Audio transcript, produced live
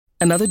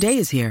Another day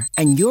is here,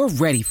 and you're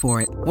ready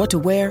for it. What to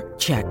wear?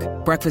 Check.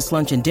 Breakfast,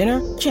 lunch, and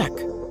dinner? Check.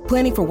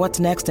 Planning for what's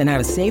next and how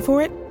to save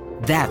for it?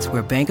 That's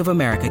where Bank of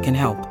America can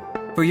help.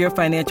 For your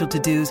financial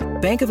to-dos,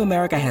 Bank of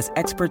America has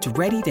experts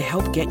ready to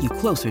help get you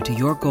closer to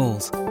your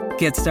goals.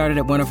 Get started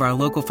at one of our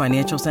local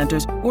financial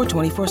centers or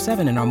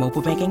 24/7 in our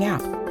mobile banking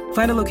app.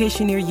 Find a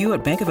location near you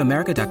at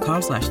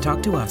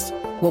bankofamerica.com/talktous.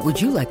 What would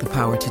you like the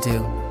power to do?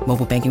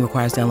 Mobile banking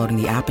requires downloading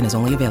the app and is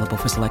only available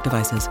for select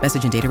devices.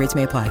 Message and data rates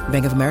may apply.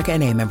 Bank of America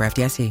N.A., member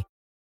FDIC.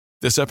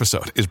 This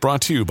episode is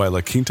brought to you by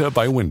La Quinta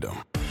by Wyndham.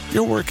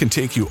 Your work can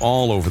take you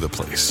all over the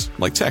place,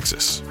 like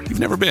Texas. You've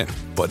never been,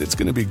 but it's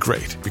going to be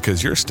great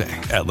because you're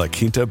staying at La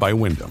Quinta by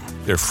Wyndham.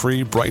 Their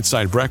free Bright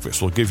Side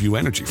breakfast will give you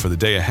energy for the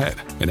day ahead.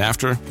 And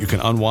after, you can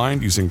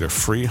unwind using their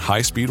free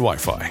high-speed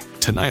Wi-Fi.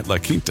 Tonight, La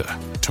Quinta.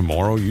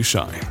 Tomorrow, you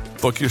shine.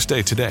 Book your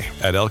stay today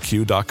at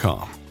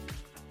lq.com.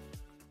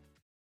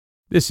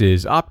 This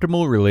is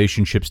Optimal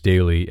Relationships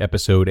Daily,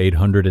 episode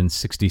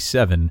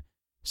 867,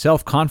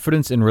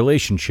 Self-Confidence in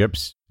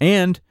Relationships,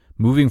 and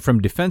Moving from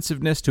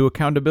Defensiveness to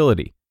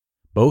Accountability,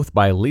 both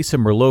by Lisa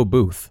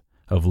Merlo-Booth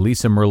of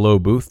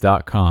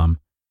lisamerlobooth.com.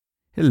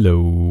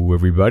 Hello,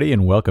 everybody,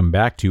 and welcome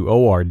back to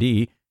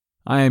ORD.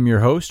 I am your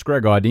host,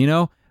 Greg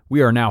Audino.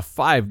 We are now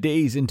 5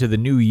 days into the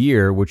new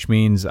year, which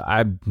means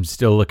I'm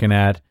still looking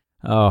at,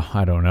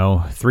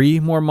 3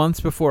 more months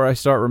before I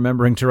start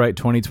remembering to write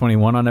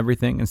 2021 on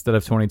everything instead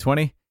of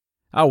 2020.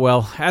 Oh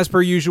well, as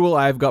per usual,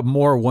 I've got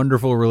more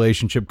wonderful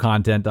relationship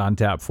content on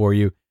tap for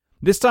you.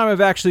 This time I've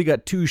actually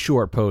got 2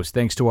 short posts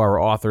thanks to our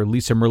author,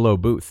 Lisa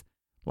Merlo-Booth.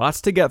 Lots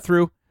to get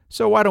through,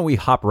 so why don't we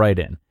hop right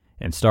in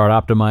and start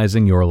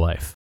optimizing your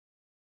life.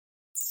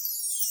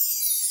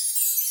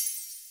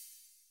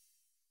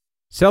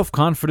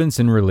 Self-Confidence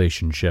in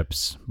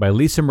Relationships by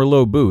Lisa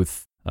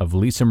Merlo-Booth of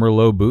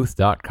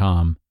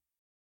lisamerlobooth.com.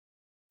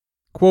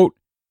 Quote,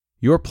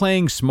 "Your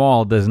playing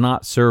small does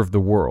not serve the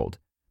world.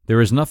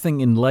 There is nothing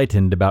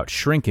enlightened about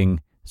shrinking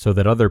so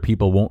that other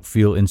people won't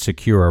feel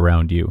insecure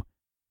around you."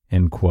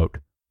 End quote.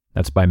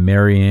 That's by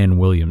Marianne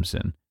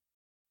Williamson.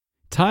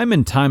 Time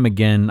and time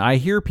again, I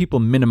hear people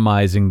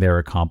minimizing their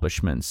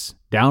accomplishments,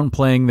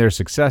 downplaying their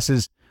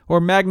successes,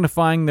 or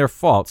magnifying their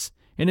faults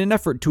in an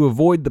effort to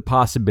avoid the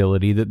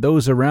possibility that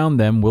those around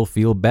them will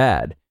feel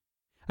bad.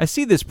 I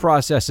see this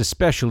process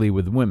especially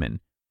with women.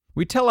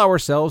 We tell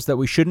ourselves that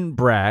we shouldn't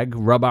brag,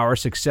 rub our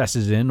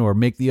successes in, or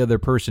make the other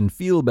person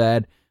feel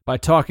bad by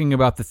talking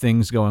about the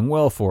things going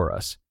well for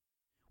us.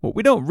 What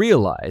we don't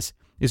realize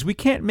is we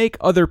can't make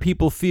other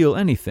people feel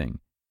anything.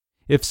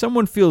 If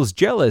someone feels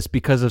jealous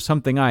because of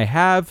something I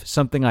have,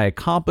 something I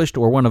accomplished,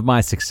 or one of my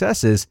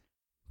successes,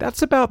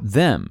 that's about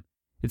them.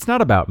 It's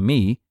not about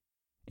me.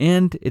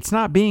 And it's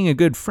not being a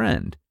good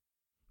friend.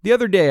 The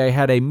other day I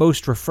had a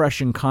most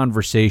refreshing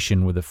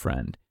conversation with a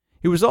friend.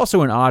 It was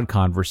also an odd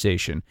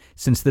conversation,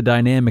 since the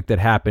dynamic that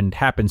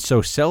happened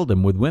so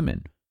seldom with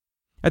women.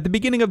 At the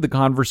beginning of the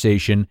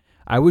conversation,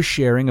 I was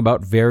sharing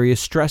about various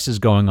stresses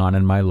going on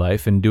in my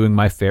life and doing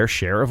my fair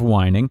share of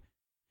whining.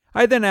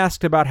 I then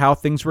asked about how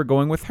things were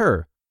going with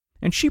her,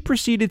 and she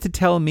proceeded to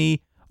tell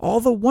me all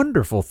the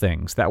wonderful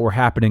things that were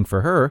happening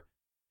for her.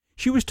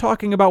 She was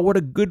talking about what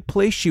a good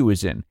place she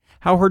was in,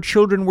 how her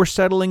children were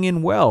settling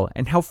in well,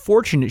 and how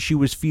fortunate she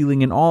was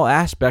feeling in all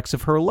aspects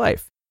of her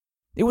life.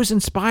 It was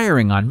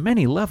inspiring on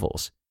many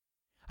levels.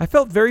 I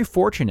felt very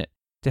fortunate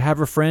to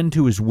have a friend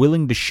who was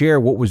willing to share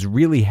what was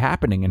really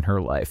happening in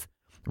her life,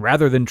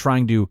 rather than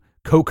trying to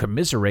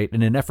co-commiserate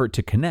in an effort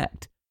to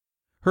connect.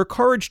 Her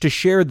courage to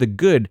share the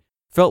good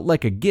felt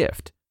like a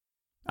gift.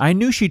 I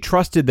knew she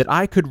trusted that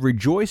I could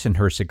rejoice in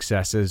her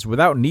successes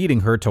without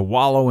needing her to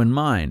wallow in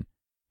mine.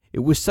 It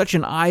was such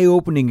an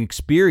eye-opening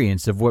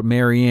experience of what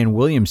Marianne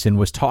Williamson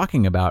was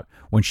talking about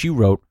when she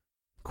wrote,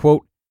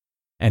 quote,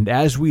 "And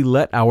as we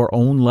let our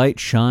own light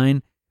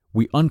shine,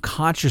 we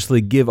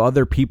unconsciously give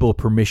other people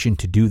permission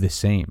to do the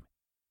same.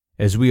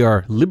 As we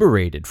are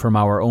liberated from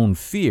our own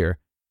fear,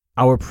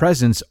 our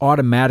presence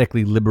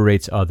automatically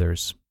liberates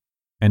others."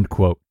 End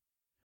quote.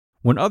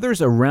 When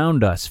others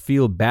around us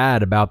feel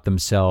bad about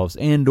themselves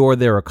and or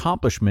their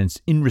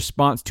accomplishments in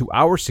response to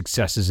our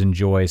successes and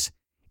joys,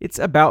 it's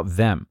about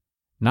them,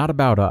 not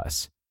about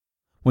us.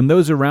 When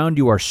those around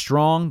you are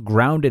strong,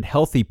 grounded,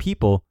 healthy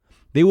people,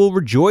 they will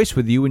rejoice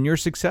with you in your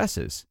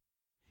successes.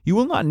 You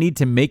will not need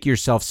to make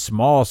yourself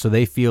small so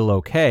they feel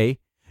okay,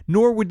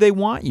 nor would they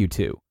want you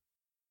to.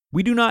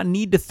 We do not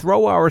need to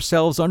throw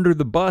ourselves under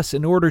the bus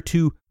in order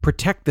to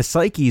protect the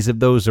psyches of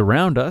those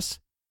around us.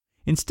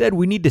 Instead,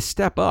 we need to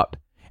step up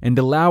and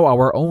allow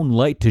our own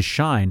light to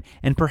shine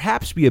and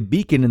perhaps be a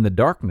beacon in the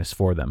darkness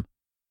for them.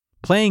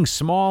 Playing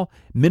small,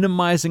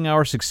 minimizing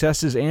our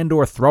successes and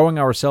or throwing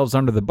ourselves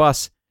under the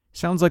bus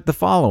sounds like the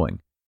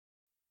following.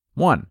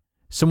 1.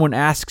 Someone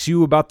asks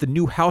you about the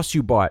new house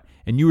you bought,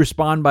 and you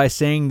respond by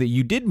saying that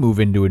you did move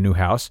into a new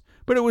house,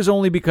 but it was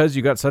only because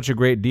you got such a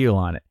great deal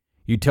on it.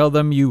 You tell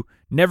them you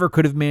never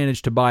could have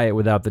managed to buy it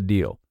without the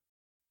deal.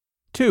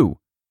 2.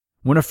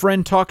 When a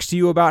friend talks to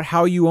you about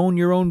how you own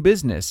your own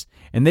business,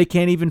 and they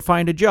can't even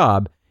find a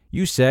job,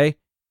 you say,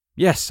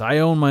 Yes, I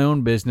own my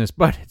own business,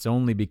 but it's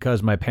only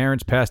because my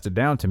parents passed it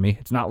down to me.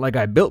 It's not like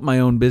I built my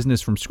own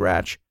business from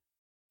scratch.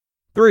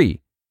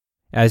 3.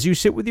 As you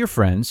sit with your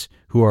friends,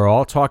 who are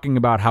all talking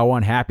about how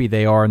unhappy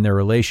they are in their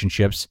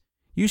relationships,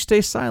 you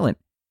stay silent.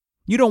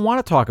 You don't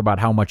want to talk about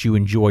how much you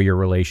enjoy your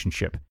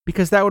relationship,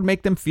 because that would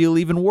make them feel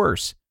even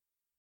worse.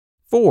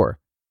 4.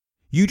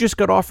 You just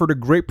got offered a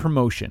great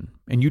promotion,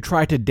 and you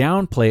try to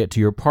downplay it to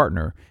your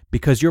partner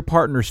because your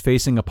partner's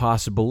facing a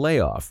possible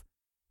layoff.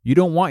 You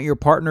don't want your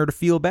partner to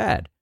feel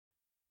bad.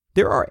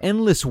 There are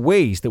endless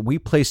ways that we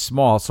play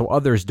small so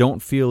others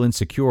don't feel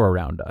insecure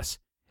around us.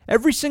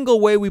 Every single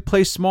way we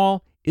play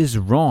small is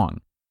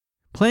wrong.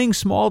 Playing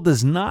small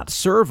does not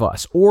serve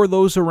us or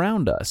those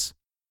around us.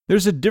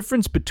 There's a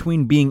difference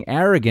between being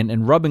arrogant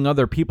and rubbing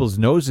other people's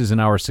noses in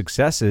our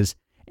successes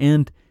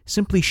and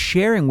simply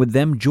sharing with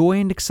them joy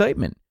and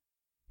excitement.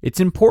 It's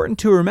important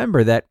to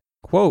remember that,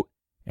 quote,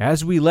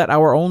 as we let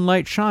our own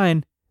light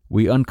shine,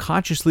 we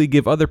unconsciously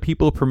give other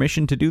people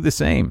permission to do the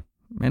same,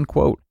 end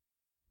quote.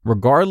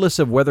 Regardless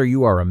of whether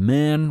you are a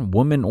man,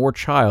 woman, or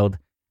child,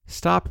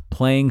 stop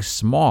playing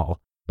small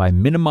by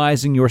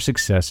minimizing your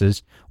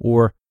successes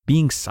or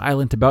being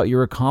silent about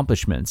your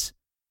accomplishments.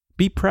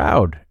 Be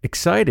proud,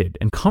 excited,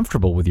 and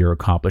comfortable with your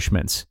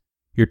accomplishments.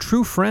 Your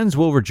true friends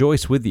will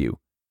rejoice with you.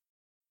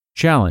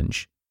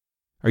 Challenge.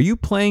 Are you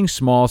playing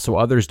small so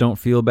others don't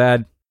feel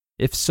bad?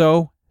 If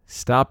so,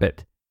 stop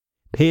it.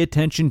 Pay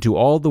attention to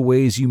all the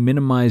ways you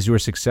minimize your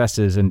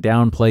successes and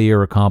downplay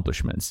your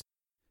accomplishments.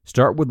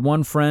 Start with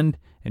one friend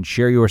and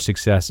share your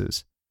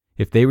successes.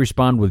 If they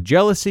respond with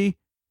jealousy,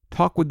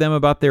 talk with them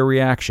about their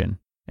reaction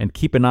and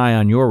keep an eye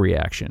on your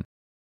reaction.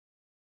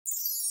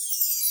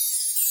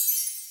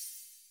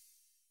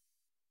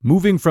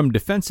 Moving from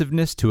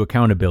Defensiveness to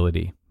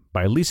Accountability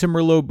by Lisa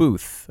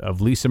Merlo-Booth of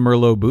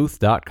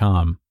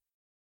lisamerlobooth.com.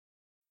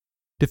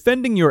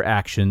 Defending your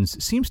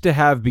actions seems to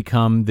have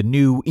become the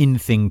new in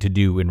thing to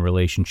do in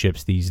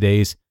relationships these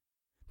days.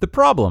 The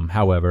problem,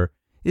 however,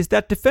 is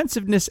that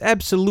defensiveness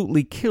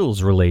absolutely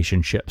kills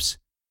relationships.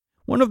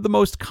 One of the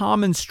most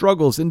common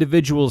struggles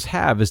individuals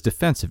have is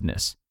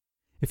defensiveness.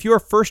 If your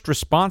first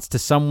response to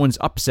someone's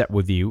upset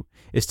with you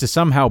is to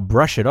somehow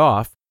brush it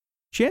off,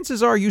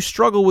 chances are you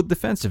struggle with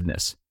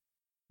defensiveness.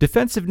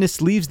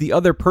 Defensiveness leaves the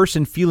other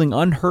person feeling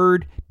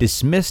unheard,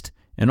 dismissed,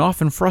 and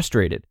often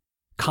frustrated.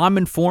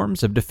 Common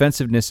forms of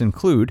defensiveness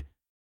include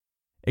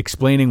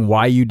explaining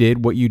why you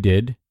did what you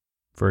did.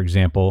 For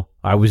example,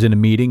 I was in a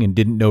meeting and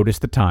didn't notice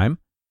the time.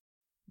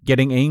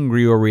 Getting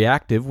angry or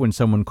reactive when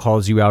someone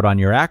calls you out on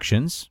your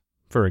actions.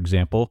 For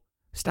example,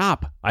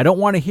 stop, I don't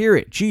want to hear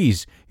it.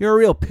 Geez, you're a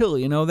real pill,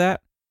 you know that?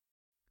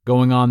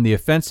 Going on the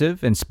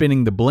offensive and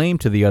spinning the blame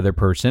to the other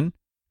person.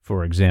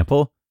 For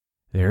example,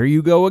 there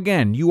you go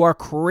again. You are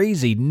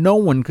crazy. No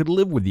one could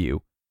live with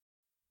you.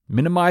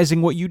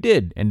 Minimizing what you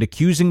did and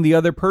accusing the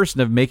other person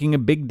of making a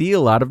big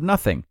deal out of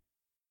nothing.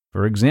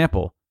 For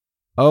example,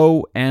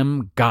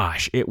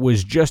 gosh, it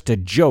was just a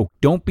joke.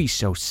 Don't be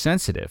so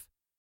sensitive.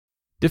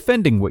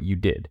 Defending what you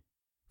did.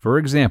 For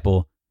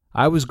example,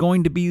 I was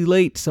going to be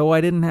late, so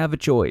I didn't have a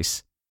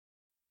choice.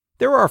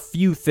 There are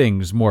few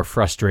things more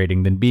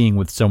frustrating than being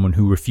with someone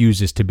who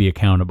refuses to be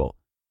accountable.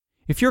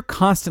 If you're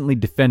constantly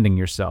defending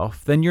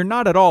yourself, then you're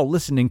not at all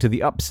listening to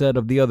the upset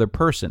of the other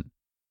person.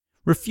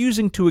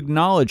 Refusing to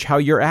acknowledge how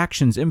your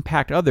actions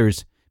impact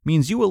others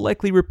means you will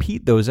likely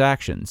repeat those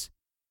actions.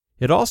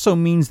 It also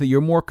means that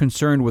you're more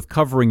concerned with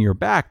covering your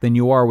back than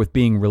you are with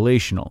being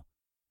relational.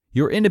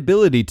 Your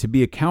inability to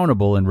be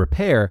accountable and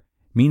repair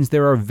means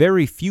there are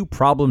very few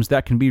problems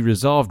that can be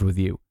resolved with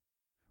you.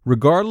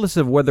 Regardless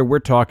of whether we're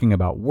talking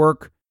about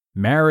work,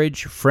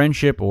 marriage,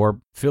 friendship,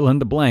 or fill in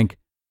the blank,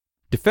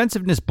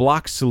 defensiveness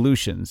blocks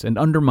solutions and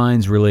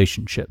undermines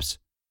relationships.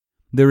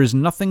 There is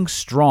nothing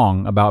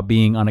strong about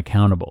being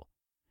unaccountable.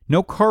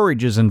 No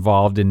courage is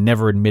involved in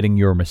never admitting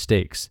your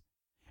mistakes.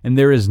 And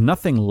there is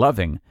nothing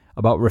loving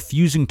about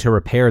refusing to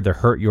repair the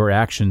hurt your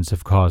actions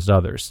have caused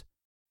others.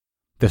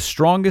 The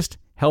strongest,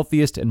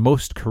 healthiest, and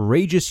most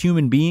courageous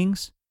human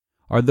beings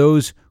are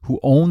those who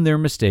own their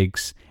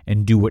mistakes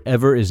and do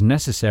whatever is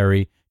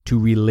necessary to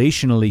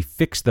relationally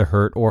fix the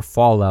hurt or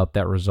fallout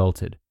that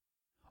resulted.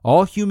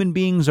 All human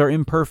beings are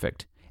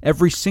imperfect.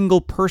 Every single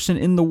person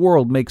in the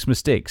world makes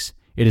mistakes.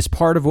 It is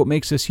part of what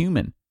makes us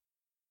human.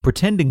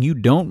 Pretending you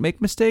don't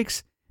make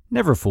mistakes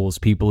never fools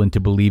people into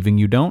believing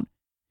you don't.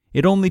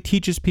 It only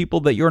teaches people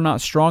that you're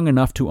not strong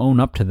enough to own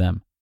up to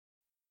them.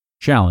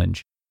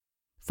 Challenge.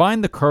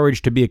 Find the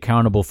courage to be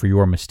accountable for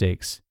your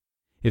mistakes.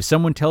 If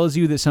someone tells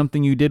you that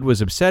something you did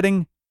was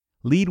upsetting,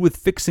 lead with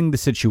fixing the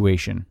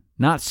situation,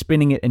 not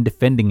spinning it and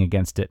defending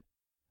against it.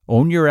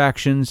 Own your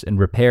actions and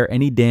repair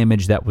any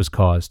damage that was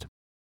caused.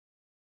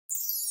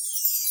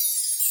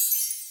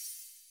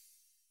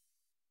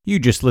 You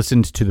just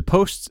listened to the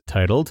posts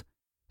titled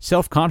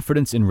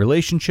Self-Confidence in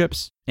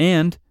Relationships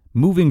and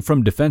Moving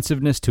from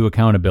Defensiveness to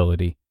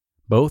Accountability,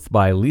 both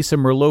by Lisa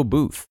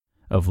Merlo-Booth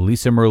of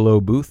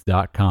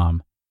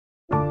lisamerlobooth.com.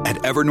 At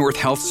Evernorth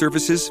Health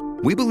Services,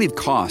 we believe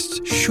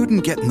costs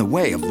shouldn't get in the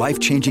way of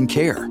life-changing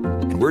care,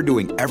 and we're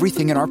doing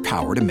everything in our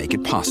power to make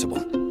it possible.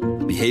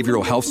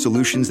 Behavioral health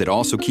solutions that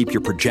also keep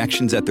your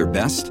projections at their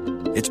best?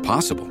 It's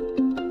possible.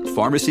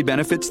 Pharmacy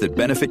benefits that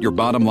benefit your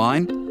bottom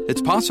line? It's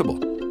possible.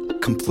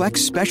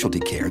 Complex specialty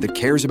care that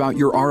cares about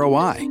your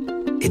ROI?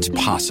 It's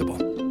possible.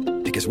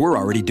 Because we're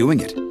already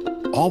doing it.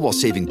 All while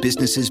saving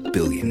businesses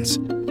billions.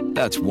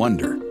 That's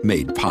Wonder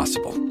made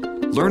possible.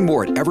 Learn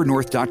more at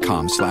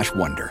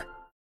evernorth.com/wonder.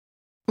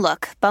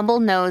 Look, Bumble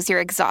knows you're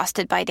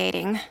exhausted by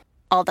dating.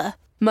 All the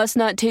must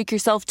not take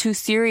yourself too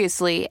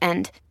seriously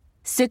and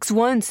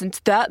 6'1" since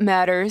that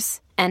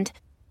matters. And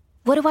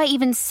what do I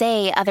even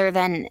say other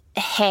than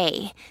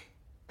hey?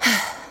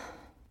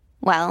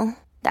 Well,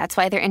 that's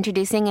why they're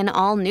introducing an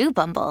all-new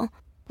Bumble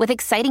with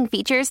exciting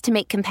features to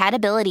make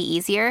compatibility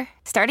easier,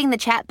 starting the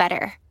chat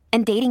better,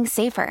 and dating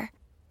safer.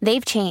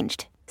 They've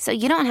changed, so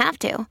you don't have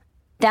to.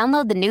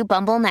 Download the new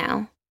Bumble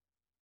now.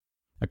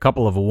 A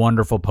couple of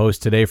wonderful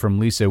posts today from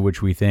Lisa,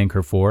 which we thank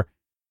her for.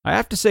 I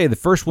have to say, the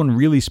first one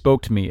really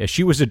spoke to me as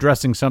she was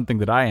addressing something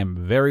that I am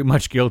very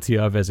much guilty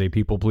of as a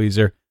people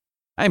pleaser.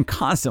 I am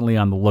constantly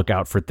on the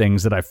lookout for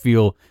things that I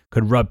feel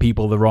could rub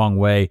people the wrong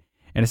way.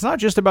 And it's not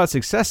just about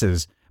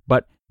successes,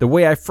 but the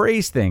way I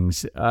phrase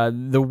things,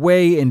 the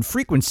way and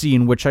frequency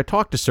in which I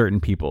talk to certain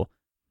people.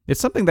 It's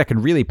something that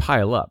can really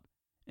pile up.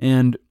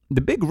 And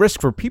the big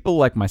risk for people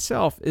like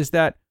myself is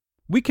that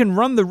we can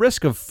run the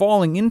risk of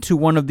falling into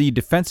one of the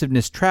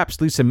defensiveness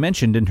traps Lisa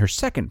mentioned in her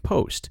second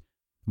post.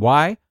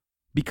 Why?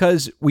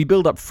 Because we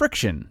build up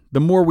friction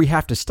the more we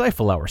have to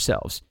stifle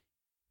ourselves,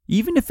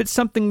 even if it's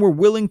something we're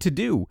willing to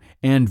do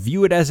and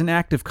view it as an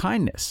act of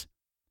kindness.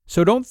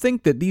 So don't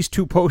think that these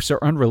two posts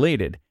are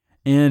unrelated,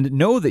 and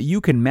know that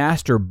you can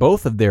master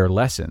both of their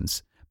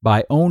lessons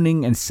by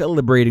owning and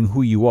celebrating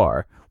who you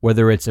are,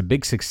 whether it's a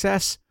big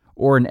success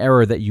or an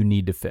error that you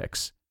need to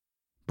fix.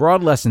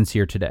 Broad lessons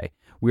here today.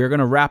 We are going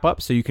to wrap up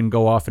so you can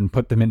go off and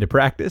put them into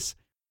practice.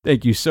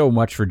 Thank you so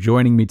much for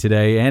joining me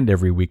today and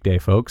every weekday,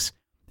 folks.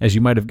 As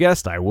you might have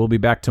guessed, I will be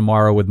back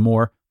tomorrow with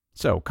more.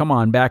 So come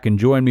on back and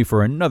join me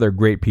for another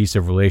great piece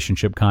of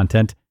relationship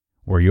content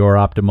where your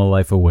optimal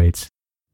life awaits.